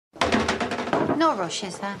No rush,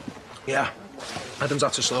 is there? Yeah. Adam's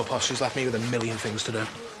had to slow posh. She's left me with a million things to do.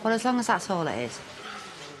 Well, as long as that's all it is.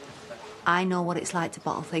 I know what it's like to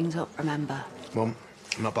bottle things up, remember? Mum,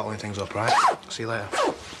 I'm not bottling things up, right? See you later.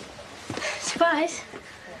 Surprise.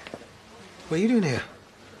 What are you doing here?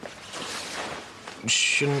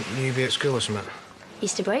 Shouldn't you be at school or something?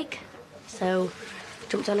 Easter break. So,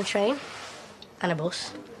 jumped on a train and a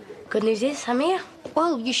bus. Good news is, I'm here.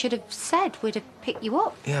 Well, you should have said we'd have picked you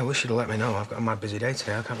up. Yeah, I wish you'd have let me know. I've got a mad busy day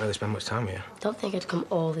today. I can't really spend much time here. Don't think I'd come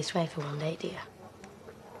all this way for one day, do you?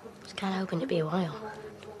 Was kind of hoping it'd be a while.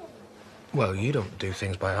 Well, you don't do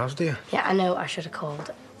things by halves, do you? Yeah, I know I should have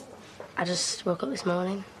called. I just woke up this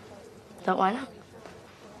morning. Thought, why not?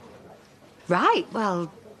 Right, well,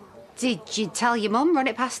 did you tell your mum, run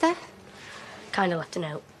it past her? Kind of left a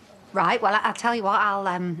note. Right, well, I'll tell you what,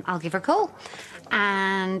 I'll give her a call.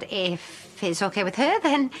 And if it's okay with her,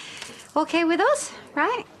 then okay with us,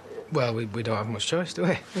 right? Well, we don't have much choice, do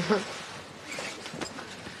we?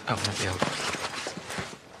 Oh, might be able.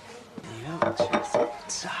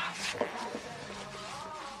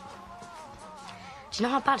 Do you know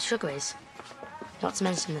how bad sugar is? Not to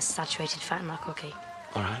mention the saturated fat in that cookie.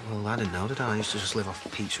 All right, well, I didn't know, did I? I used to just live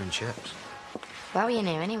off pizza and chips. Why were you in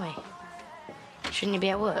here anyway? Shouldn't you be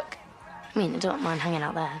at work? I mean, I don't mind hanging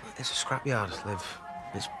out there. It's a scrapyard, Liv.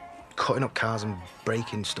 It's cutting up cars and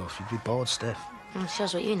breaking stuff. You'd be bored stiff.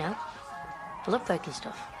 Shows what you know. I love breaking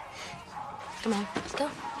stuff. Come on, let's go.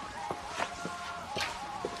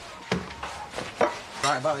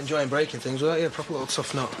 Right, about enjoying breaking things, weren't you? A proper little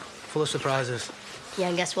tough nut. Full of surprises. Yeah,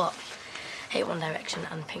 and guess what? Hate One Direction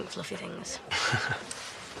and pink fluffy things.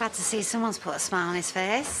 Glad to see someone's put a smile on his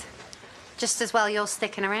face. Just as well you're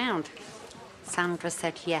sticking around. Sandra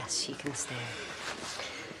said yes, she can stay.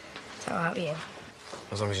 So how about you?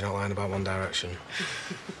 As long as you're not lying about One Direction.